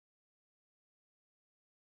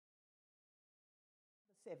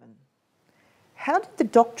7. How did the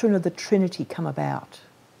doctrine of the Trinity come about?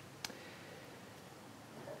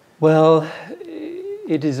 Well,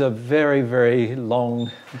 it is a very, very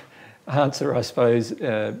long answer, I suppose,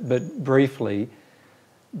 but briefly.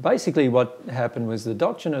 Basically what happened was the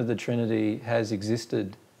doctrine of the Trinity has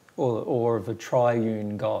existed, or of the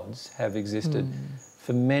triune gods have existed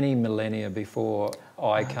for many millennia before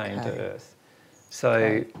I came to earth.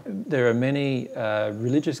 So there are many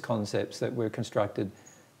religious concepts that were constructed,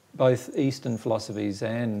 both Eastern philosophies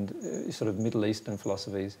and sort of Middle Eastern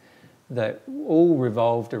philosophies, that all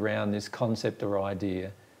revolved around this concept or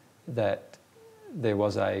idea that there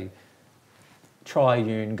was a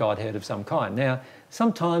triune Godhead of some kind. Now,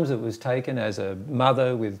 sometimes it was taken as a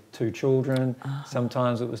mother with two children.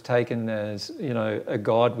 Sometimes it was taken as, you know, a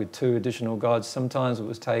God with two additional gods. Sometimes it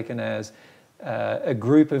was taken as a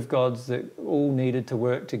group of gods that all needed to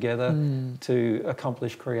work together to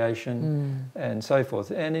accomplish creation and so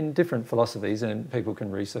forth. And in different philosophies, and people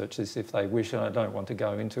can research this if they wish, and I don't want to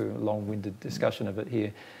go into a long-winded discussion of it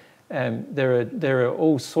here. There are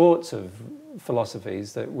all sorts of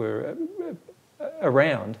philosophies that were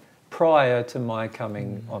around prior to my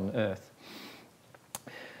coming on earth.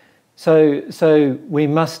 So we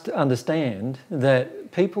must understand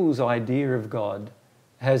that people's idea of God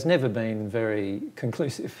has never been very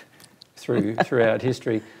conclusive throughout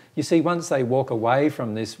history. You see, once they walk away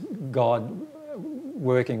from this God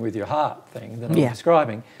working with your heart thing that I'm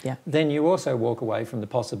describing, then you also walk away from the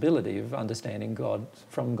possibility of understanding God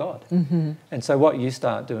from God. And so what you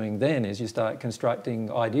start doing then is you start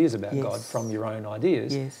constructing ideas about God from your own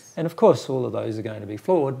ideas. And of course all of those are going to be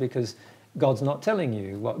flawed because God's not telling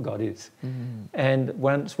you what God is. And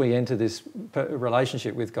once we enter this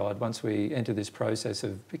relationship with God, once we enter this process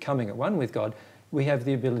of becoming at one with God, we have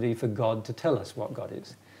the ability for God to tell us what God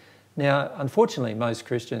is. Now, unfortunately, most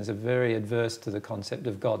Christians are very adverse to the concept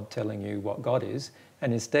of God telling you what God is,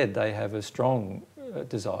 and instead they have a strong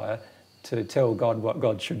desire to tell God what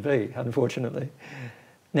God should be, unfortunately.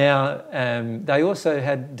 Now, they also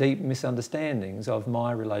had deep misunderstandings of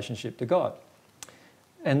my relationship to God.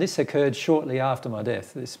 And this occurred shortly after my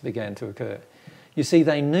death. This began to occur. You see,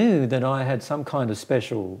 they knew that I had some kind of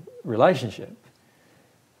special relationship,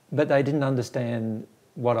 but they didn't understand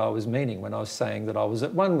what I was meaning when I was saying that I was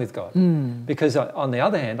at one with God. Because on the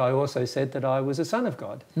other hand, I also said that I was a son of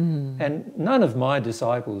God. And none of my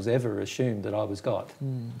disciples ever assumed that I was God.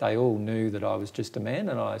 They all knew that I was just a man,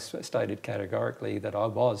 and I stated categorically that I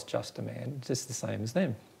was just a man, just the same as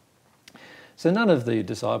them. So none of the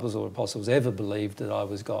disciples or apostles ever believed that I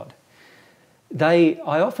was God. I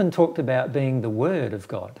often talked about being the Word of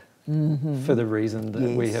God for the reason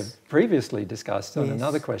that we have previously discussed on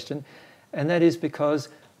another question, and that is because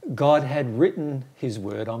God had written His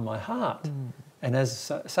Word on my heart. And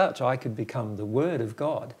as such, I could become the Word of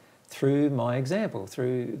God through my example,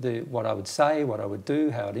 through what I would say, what I would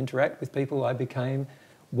do, how I'd interact with people. I became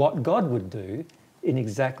what God would do in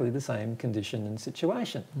exactly the same condition and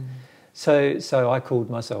situation. So I called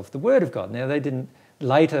myself the Word of God. Now they didn't,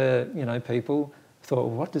 later, you know, people thought,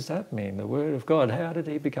 well, what does that mean, the Word of God? How did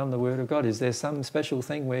he become the Word of God? Is there some special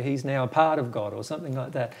thing where he's now a part of God or something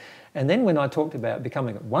like that? And then when I talked about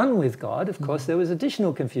becoming at one with God, of course, there was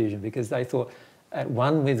additional confusion because they thought at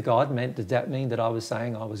one with God did that mean that I was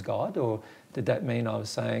saying I was God? Or did that mean I was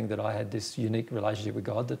saying that I had this unique relationship with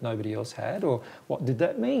God that nobody else had? Or what did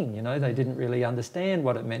that mean? You know, they didn't really understand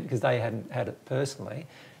what it meant because they hadn't had it personally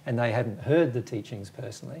and they hadn't heard the teachings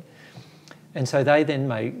personally. And so they then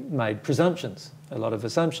made presumptions, a lot of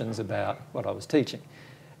assumptions about what I was teaching.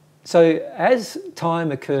 So as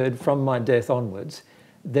time occurred from my death onwards,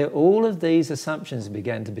 all of these assumptions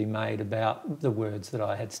began to be made about the words that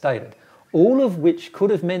I had stated, all of which could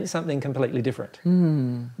have meant something completely different.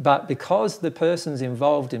 But because the persons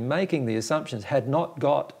involved in making the assumptions had not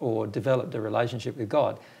got or developed a relationship with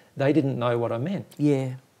God, they didn't know what I meant.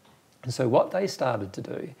 And so what they started to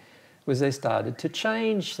do was they started to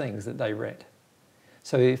change things that they read.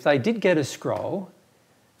 So if they did get a scroll,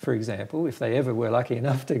 for example, if they ever were lucky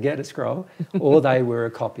enough to get a scroll, or they were a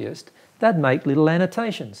copyist, they'd make little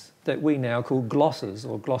annotations that we now call glosses,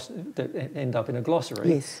 or that end up in a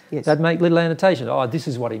glossary. They'd make little annotations. Oh, this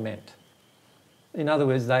is what he meant. In other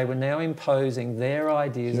words, they were now imposing their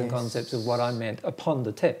ideas and concepts of what I meant upon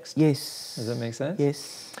the text. Does that make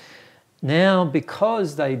sense? Now,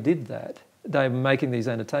 because they did that, they were making these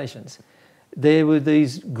annotations, there were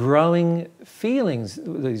these growing feelings,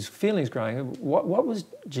 growing. What was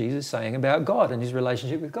Jesus saying about God and his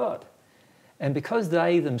relationship with God? And because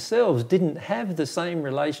they themselves didn't have the same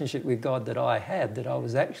relationship with God that I had, that I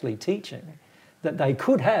was actually teaching, that they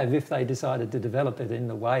could have if they decided to develop it in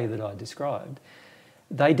the way that I described,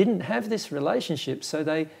 they didn't have this relationship, so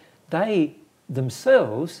they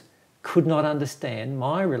themselves could not understand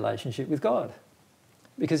my relationship with God.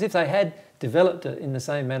 Because if they had developed it in the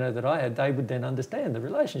same manner that I had, they would then understand the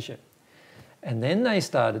relationship. And then they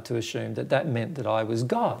started to assume that that meant that I was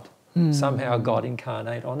God, somehow God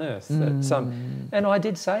incarnate on earth. And I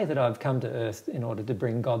did say that I've come to earth in order to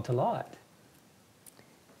bring God to light,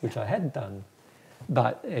 which I had done.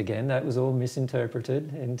 But again, that was all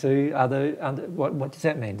misinterpreted into other what does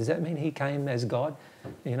that mean? Does that mean he came as God?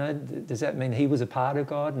 You know, does that mean he was a part of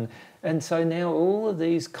God? And so now all of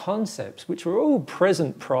these concepts, which were all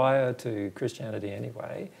present prior to Christianity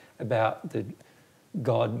anyway, about the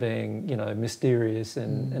God being, you know, mysterious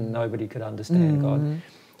and nobody could understand God,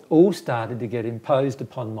 all started to get imposed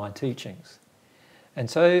upon my teachings. And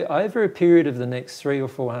so over a period of the next 300 or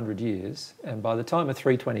 400 years, and by the time of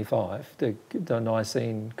 325, the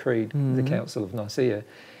Nicene Creed, the Council of Nicaea,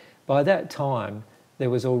 by that time there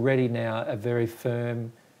was already now a very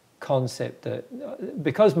firm concept that,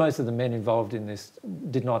 because most of the men involved in this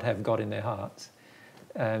did not have God in their hearts,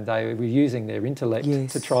 and they were using their intellect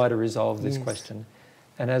to try to resolve this question.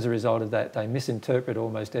 And as a result of that, they misinterpret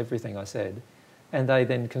almost everything I said. And they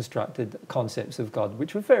then constructed concepts of God,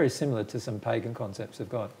 which were very similar to some pagan concepts of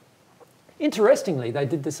God. Interestingly, they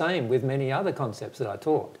did the same with many other concepts that I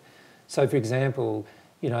taught. So, for example,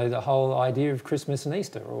 you know, the whole idea of Christmas and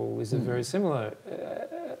Easter all was very similar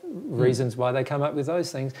reasons why they come up with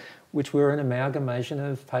those things, which were an amalgamation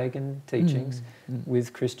of pagan teachings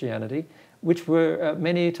with Christianity, which were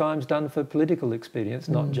many times done for political expedience,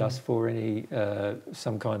 not just for any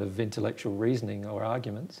some kind of intellectual reasoning or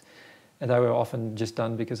arguments. And they were often just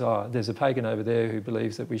done because, there's a pagan over there who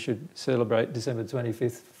believes that we should celebrate December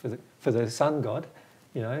 25th for the sun god,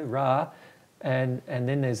 you know, Ra. And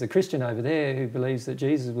then there's a Christian over there who believes that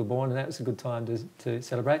Jesus was born and that's a good time to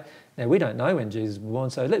celebrate. Now, we don't know when Jesus was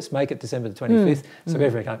born, so let's make it December the 25th so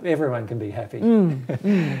everyone can be happy.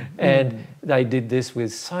 And they did this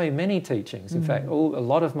with so many teachings. In fact, a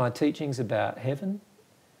lot of my teachings about heaven,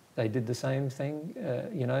 they did the same thing,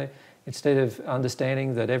 you know. Instead of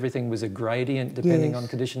understanding that everything was a gradient depending on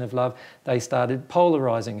condition of love, they started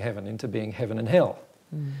polarising heaven into being heaven and hell.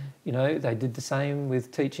 You know, they did the same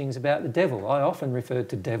with teachings about the devil. I often referred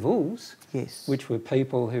to devils, which were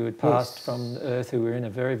people who had passed from earth, who were in a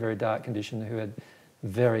very, very dark condition, who had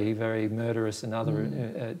very, very murderous and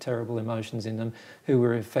other terrible emotions in them, who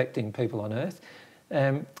were affecting people on earth.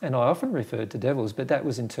 And I often referred to devils, but that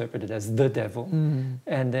was interpreted as the devil.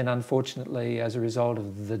 And then unfortunately, as a result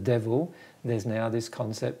of the devil, there's now this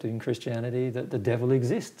concept in Christianity that the devil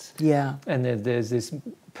exists. And there's this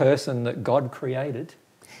person that God created.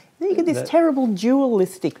 Then you get this terrible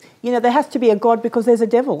dualistic, you know, there has to be a God because there's a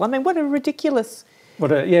devil. I mean, what a ridiculous...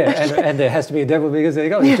 and there has to be a devil because there's a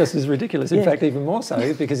God. It's just as ridiculous. In fact, even more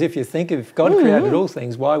so, because if you think if God created all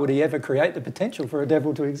things, why would he ever create the potential for a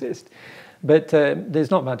devil to exist? But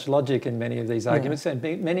there's not much logic in many of these arguments, and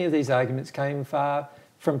many of these arguments came far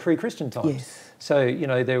from pre-Christian times. So, you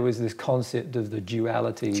know, there was this concept of the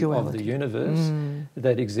duality of the universe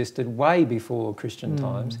that existed way before Christian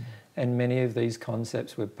times, and many of these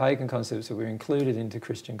concepts were pagan concepts that were included into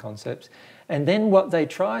Christian concepts. And then what they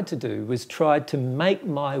tried to do was try to make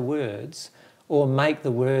my words or make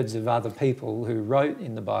the words of other people who wrote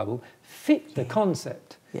in the Bible fit the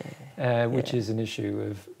concept, which is an issue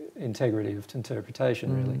of integrity of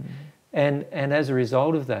interpretation, really. And as a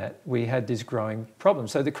result of that, we had this growing problem.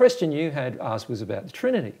 So the question you had asked was about the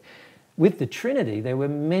Trinity. With the Trinity, there were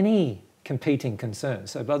many competing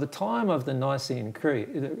concerns. So by the time of the Nicene Creed,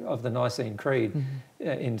 in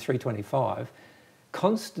 325,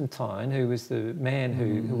 Constantine, who was the man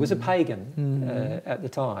who was a pagan at the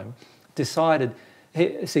time, decided.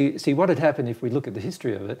 See what had happened if we look at the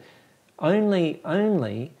history of it. Only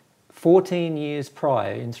 14 years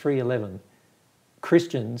prior, in 311,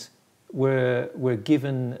 Christians were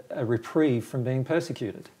given a reprieve from being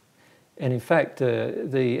persecuted. And in fact,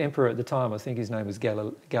 the emperor at the time, I think his name was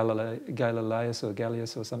Gallius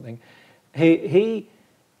or something, he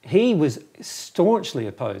was staunchly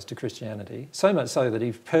opposed to Christianity, so much so that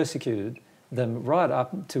he persecuted them right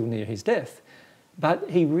up till near his death. But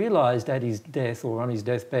he realised at his death, or on his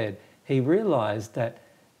deathbed, he realised that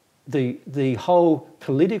the whole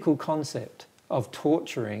political concept of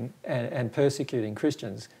torturing and persecuting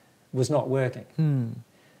Christians was not working.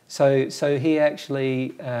 So he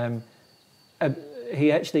actually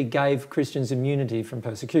gave Christians immunity from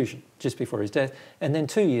persecution just before his death, and then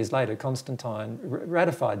 2 years later Constantine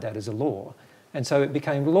ratified that as a law, and so it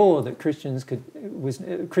became law that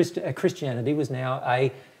Christianity was now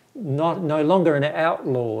no longer an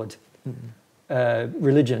outlawed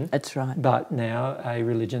religion. That's right. But now a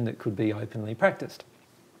religion that could be openly practiced.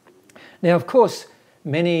 Now, of course,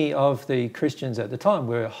 many of the Christians at the time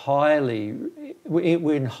were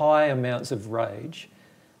in high amounts of rage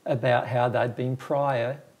about how they'd been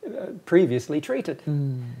previously treated.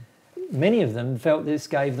 Many of them felt this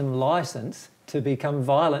gave them license to become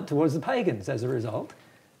violent towards the pagans as a result.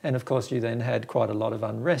 And of course, you then had quite a lot of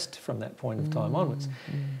unrest from that point of time onwards.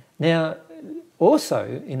 Now,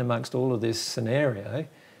 also in amongst all of this scenario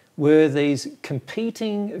were these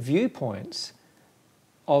competing viewpoints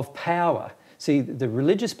of power. See, the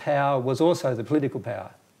religious power was also the political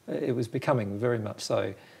power. It was becoming very much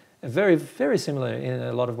so. Very, very similar in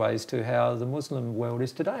a lot of ways to how the Muslim world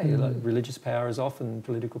is today. Like, religious power is often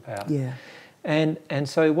political power. Yeah. And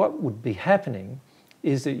so what would be happening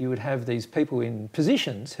is that you would have these people in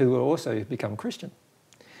positions who would also become Christian.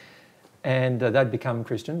 And they'd become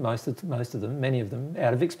Christian, most of them, many of them,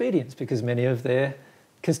 out of expedience, because many of their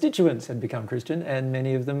constituents had become Christian, and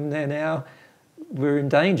many of them now were in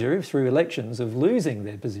danger through elections of losing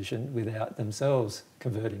their position without themselves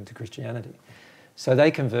converting to Christianity. So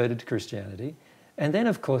they converted to Christianity. And then,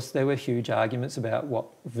 of course, there were huge arguments about what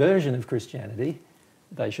version of Christianity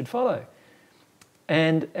they should follow.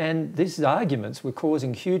 And these arguments were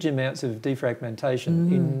causing huge amounts of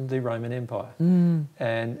defragmentation in the Roman Empire.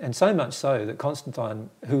 And so much so that Constantine,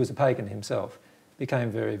 who was a pagan himself,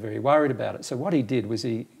 became very, very worried about it. So what he did was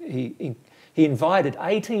he invited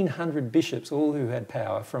 1,800 bishops, all who had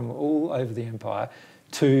power from all over the empire,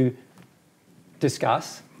 to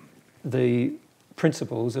discuss the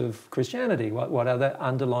principles of Christianity. What are the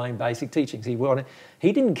underlying basic teachings?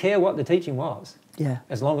 He didn't care what the teaching was,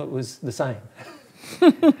 as long as it was the same,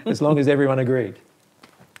 as long as everyone agreed.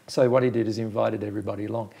 So what he did is invited everybody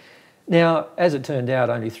along. Now, as it turned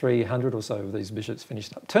out, only 300 or so of these bishops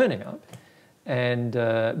finished up turning up, and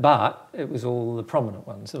but it was all the prominent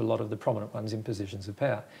ones, a lot of the prominent ones in positions of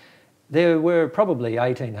power. There were probably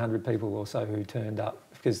 1,800 people or so who turned up,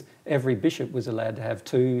 because every bishop was allowed to have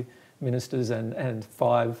 2 ministers and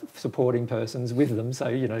 5 supporting persons with them. So,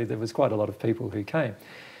 you know, there was quite a lot of people who came.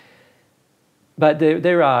 But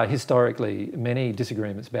there are historically many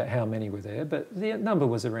disagreements about how many were there, but the number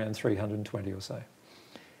was around 320 or so.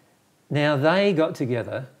 Now, they got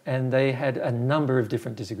together and they had a number of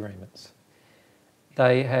different disagreements.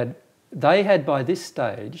 They had by this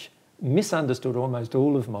stage misunderstood almost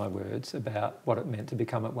all of my words about what it meant to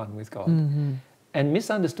become at one with God. And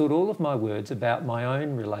misunderstood all of my words about my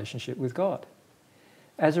own relationship with God.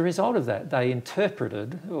 As a result of that, they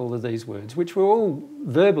interpreted all of these words, which were all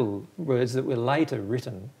verbal words that were later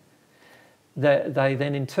written, that they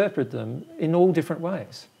then interpreted them in all different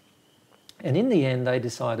ways. And in the end, they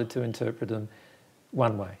decided to interpret them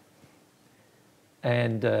one way.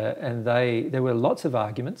 And there were lots of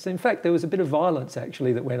arguments. In fact, there was a bit of violence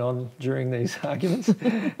actually that went on during these arguments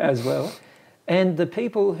as well. And the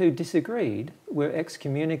people who disagreed were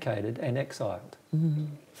excommunicated and exiled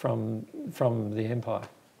from the empire.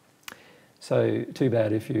 So too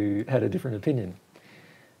bad if you had a different opinion.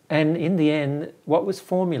 And in the end, what was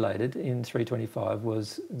formulated in 325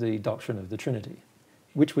 was the doctrine of the Trinity,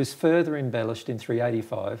 which was further embellished in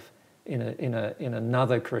 385 in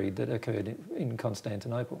another creed that occurred in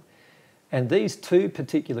Constantinople. And these 2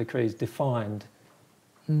 particular creeds defined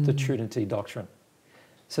the Trinity doctrine.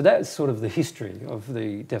 So that's sort of the history of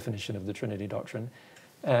the definition of the Trinity doctrine,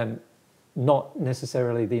 not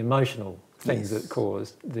necessarily the emotional things that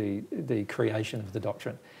caused the creation of the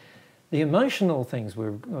doctrine. The emotional things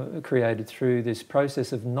were created through this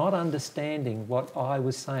process of not understanding what I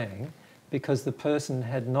was saying because the person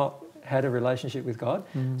had not had a relationship with God.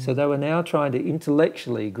 So they were now trying to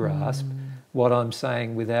intellectually grasp what I'm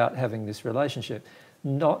saying without having this relationship,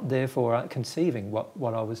 not therefore conceiving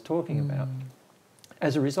what I was talking about.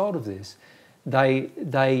 As a result of this,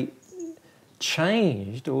 they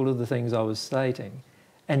changed all of the things I was stating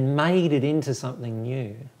and made it into something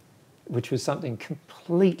new, which was something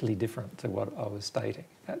completely different to what I was stating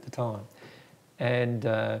at the time. And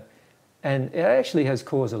it actually has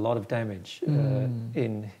caused a lot of damage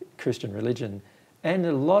in Christian religion, and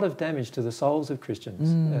a lot of damage to the souls of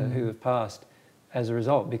Christians who have passed as a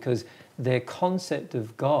result, because their concept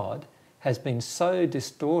of God has been so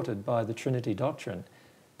distorted by the Trinity doctrine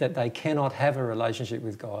that they cannot have a relationship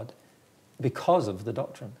with God because of the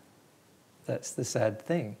doctrine. That's the sad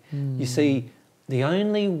thing. You see, the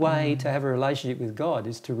only way to have a relationship with God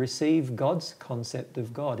is to receive God's concept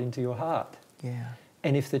of God into your heart.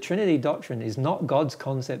 And if the Trinity doctrine is not God's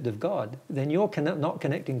concept of God, then you're not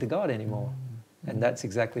connecting to God anymore. And that's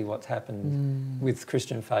exactly what's happened with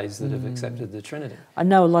Christian faiths that have accepted the Trinity. I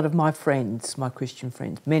know a lot of my friends, my Christian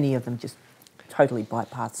friends, many of them just totally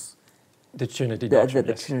bypass the Trinity doctrine.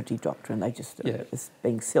 The Trinity doctrine. They just Yeah. is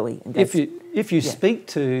being silly. And If you speak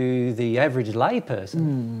to the average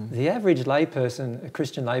layperson, a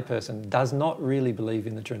Christian layperson, does not really believe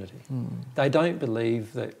in the Trinity. They don't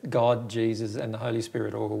believe that God, Jesus, and the Holy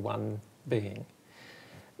Spirit are all one being.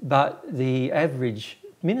 But the average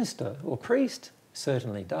minister or priest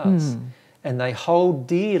certainly does. And they hold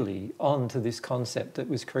dearly on to this concept that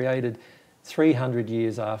was created 300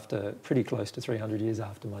 years after, pretty close to 300 years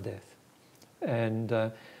after my death. And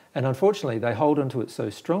unfortunately, they hold onto it so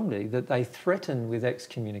strongly that they threaten with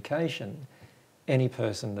excommunication any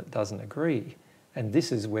person that doesn't agree. And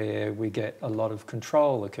this is where we get a lot of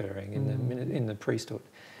control occurring in the priesthood.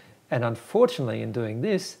 And unfortunately, in doing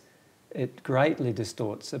this, it greatly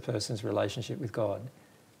distorts a person's relationship with God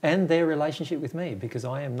and their relationship with me, because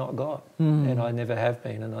I am not God, and I never have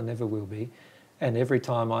been, and I never will be. And every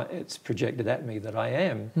time it's projected at me that I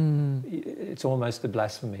am, it's almost a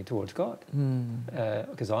blasphemy towards God,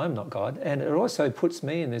 because I am not God. And it also puts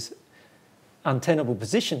me in this untenable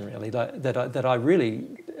position, really, that I really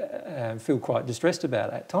feel quite distressed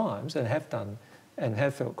about at times, and have done, and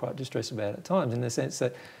have felt quite distressed about at times, in the sense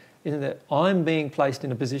that, I'm being placed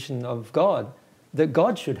in a position of God that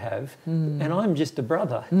God should have, and I'm just a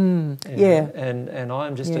brother, and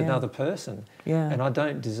I'm just another person, and I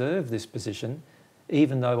don't deserve this position.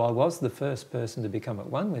 Even though I was the first person to become at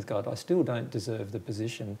one with God, I still don't deserve the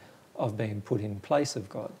position of being put in place of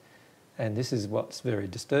God. And this is what's very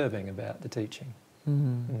disturbing about the teaching.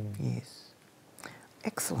 Yes.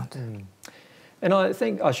 Excellent. And I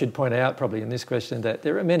think I should point out probably in this question that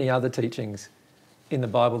there are many other teachings in the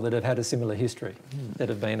Bible that have had a similar history, that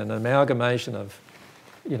have been an amalgamation of,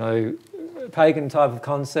 pagan type of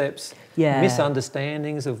concepts,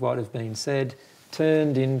 misunderstandings of what has been said,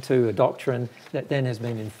 turned into a doctrine that then has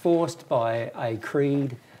been enforced by a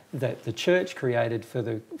creed that the church created for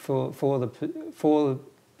the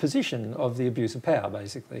position of the abuse of power,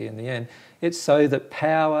 basically, in the end. It's so that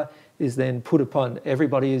power is then put upon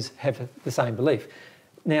everybody have the same belief.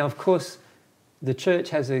 Now, of course, the church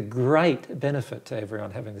has a great benefit to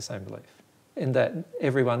everyone having the same belief, in that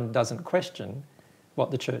everyone doesn't question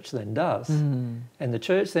what the church then does. And the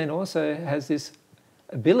church then also has this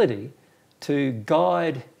ability to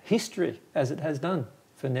guide history, as it has done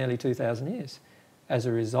for nearly 2,000 years, as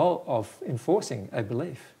a result of enforcing a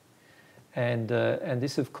belief. And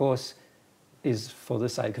this, of course, is for the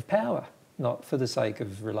sake of power, not for the sake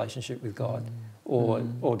of relationship with God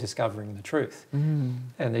or discovering the truth.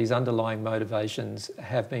 And these underlying motivations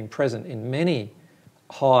have been present in many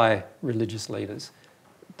high religious leaders.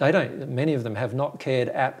 Many of them have not cared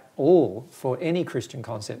at all for any Christian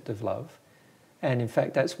concept of love. And in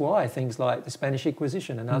fact, that's why things like the Spanish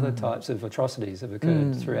Inquisition and other types of atrocities have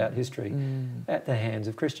occurred throughout history at the hands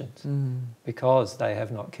of Christians, because they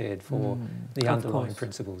have not cared for the underlying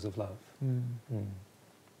principles of love.